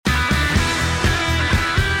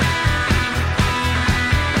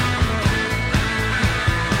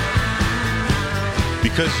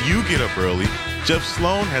Because you get up early, Jeff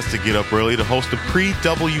Sloan has to get up early to host the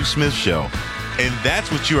Pre-W Smith Show. And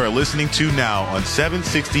that's what you are listening to now on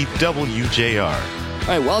 760 WJR. All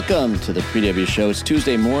right, welcome to the Pre-W Show. It's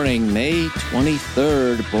Tuesday morning, May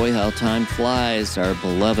 23rd. Boy, how time flies. Our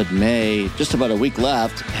beloved May. Just about a week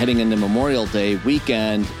left, heading into Memorial Day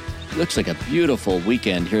weekend. Looks like a beautiful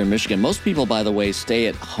weekend here in Michigan. Most people, by the way, stay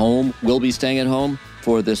at home, will be staying at home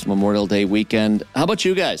for this Memorial Day weekend. How about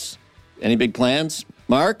you guys? Any big plans?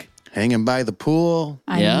 Mark? Hanging by the pool.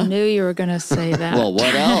 I knew you were going to say that. Well,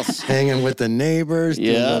 what else? Hanging with the neighbors.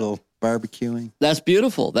 Do a little barbecuing. That's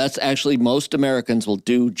beautiful. That's actually, most Americans will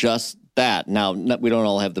do just that. Now, we don't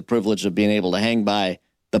all have the privilege of being able to hang by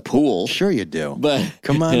the pool. Sure you do. But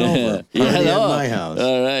come on over. Party at my house.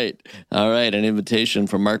 All right. An invitation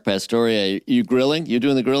from Mark Pastoria. You grilling? You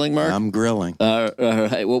doing the grilling, Mark? I'm grilling. All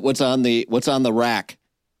right. What's on the rack?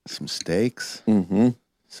 Some steaks. Mm-hmm.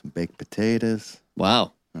 Some baked potatoes.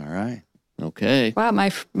 Wow. All right. Okay. Wow,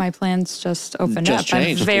 my plans just opened up.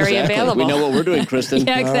 I'm very available. We know what we're doing, Kristin.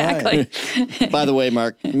 Yeah, exactly. Right. By the way,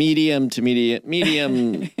 Mark, medium to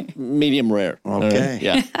medium rare. Okay.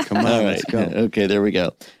 Yeah. Come on, let's go. Okay, there we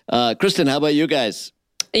go. Kristin, how about you guys?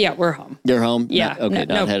 Yeah, we're home. You're home? Yeah.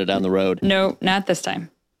 Not headed on the road? No, not this time.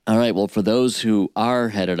 All right. Well, for those who are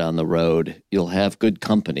headed on the road, you'll have good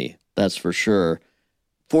company. That's for sure.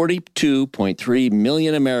 42.3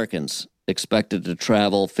 million Americans expected to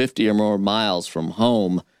travel 50 or more miles from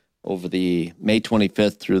home over the May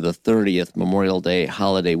 25th through the 30th Memorial Day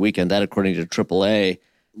holiday weekend. That, according to AAA.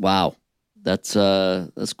 Wow. That's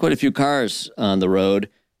quite a few cars on the road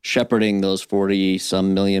shepherding those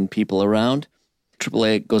 40-some million people around.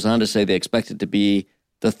 AAA goes on to say they expect it to be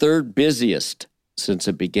the third busiest since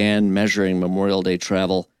it began measuring Memorial Day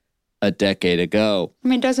travel a decade ago. I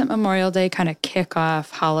mean, doesn't Memorial Day kind of kick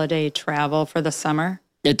off holiday travel for the summer?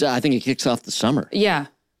 I think it kicks off the summer. Yeah,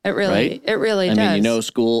 it really does. I mean,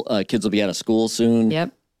 school kids will be out of school soon.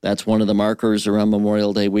 Yep. That's one of the markers around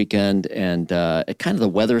Memorial Day weekend. And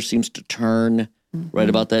the weather seems to turn right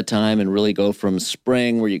about that time and really go from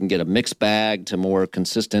spring, where you can get a mixed bag, to more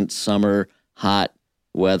consistent summer, hot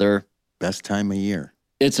weather. Best time of year.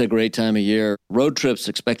 It's a great time of year. Road trips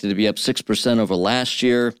expected to be up 6% over last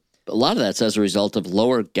year. A lot of that's as a result of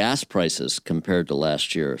lower gas prices compared to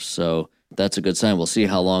last year. So that's a good sign. We'll see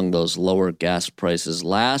how long those lower gas prices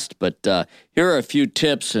last. But here are a few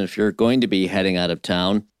tips if you're going to be heading out of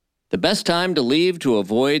town. The best time to leave to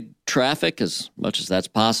avoid traffic, as much as that's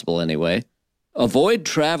possible anyway. Avoid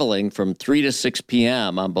traveling from 3 to 6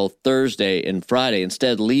 p.m. on both Thursday and Friday.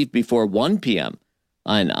 Instead, leave before 1 p.m.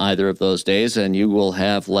 on either of those days, and you will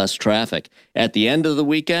have less traffic. At the end of the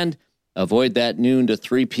weekend, avoid that noon to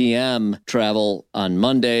 3 p.m. travel on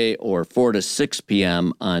Monday or 4 to 6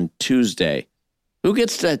 p.m. on Tuesday. Who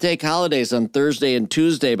gets to take holidays on Thursday and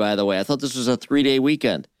Tuesday, by the way? I thought this was a 3-day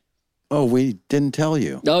weekend. Oh, we didn't tell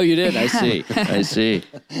you. Oh, you did? I see.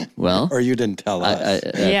 Well. Or you didn't tell us.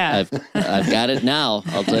 I've got it now.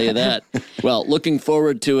 I'll tell you that. Well, looking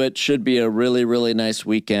forward to it. Should be a really, really nice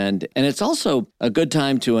weekend. And it's also a good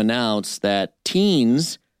time to announce that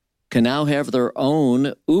teens can now have their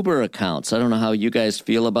own Uber accounts. I don't know how you guys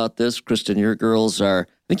feel about this. Kristin, your girls I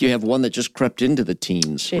think you have one that just crept into the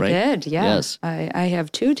teens, She right? did, yeah. Yes. I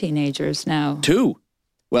have 2 teenagers now. 2?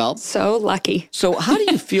 Well. So lucky. So how do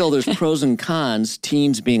you feel there's pros and cons,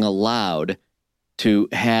 teens being allowed to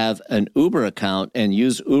have an Uber account and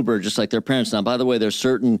use Uber just like their parents? Now, by the way, there's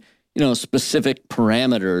certain, specific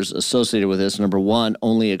parameters associated with this. Number one,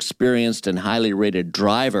 only experienced and highly rated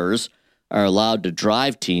drivers are allowed to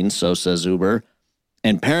drive teens, so says Uber,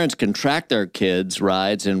 and parents can track their kids'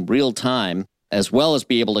 rides in real time, as well as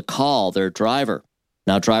be able to call their driver.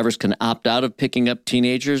 Now, drivers can opt out of picking up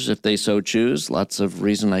teenagers if they so choose. Lots of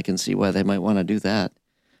reason I can see why they might want to do that.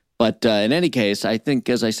 But in any case, I think,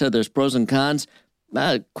 as I said, there's pros and cons.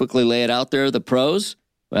 Quickly lay it out there. The pros,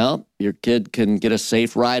 well, your kid can get a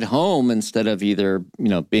safe ride home instead of either,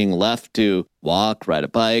 being left to walk, ride a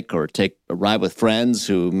bike, or take a ride with friends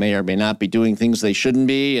who may or may not be doing things they shouldn't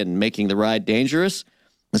be and making the ride dangerous.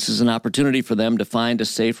 This is an opportunity for them to find a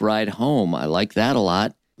safe ride home. I like that a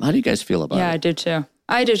lot. How do you guys feel about it? Yeah, I do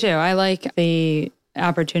too. I like the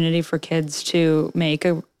opportunity for kids to make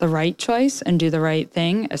the right choice and do the right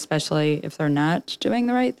thing, especially if they're not doing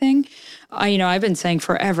the right thing. I've been saying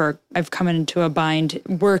forever, I've come into a bind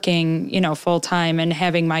working, full time and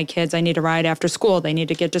having my kids, I need a ride after school. They need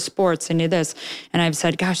to get to sports. They need this. And I've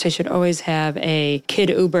said, gosh, they should always have a kid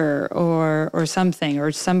Uber or something,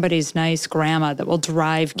 or somebody's nice grandma that will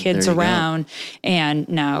drive kids around. And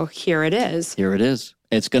now here it is. Here it is.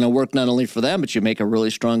 It's going to work not only for them, but you make a really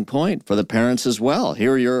strong point for the parents as well.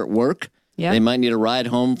 Here you're at work. Yeah. They might need a ride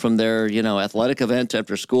home from their, athletic event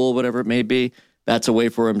after school, whatever it may be. That's a way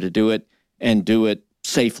for them to do it and do it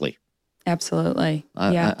safely. Absolutely.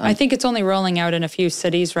 I think it's only rolling out in a few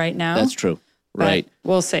cities right now. That's true. Right.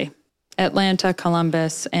 We'll see. Atlanta,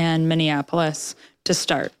 Columbus, and Minneapolis to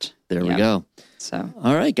start. There we go. So,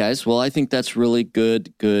 all right, guys. Well, I think that's really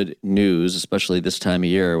good news, especially this time of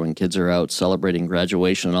year when kids are out celebrating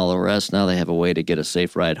graduation and all the rest. Now they have a way to get a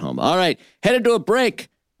safe ride home. All right, headed to a break.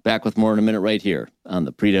 Back with more in a minute right here on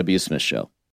the Pre-W. Smith Show.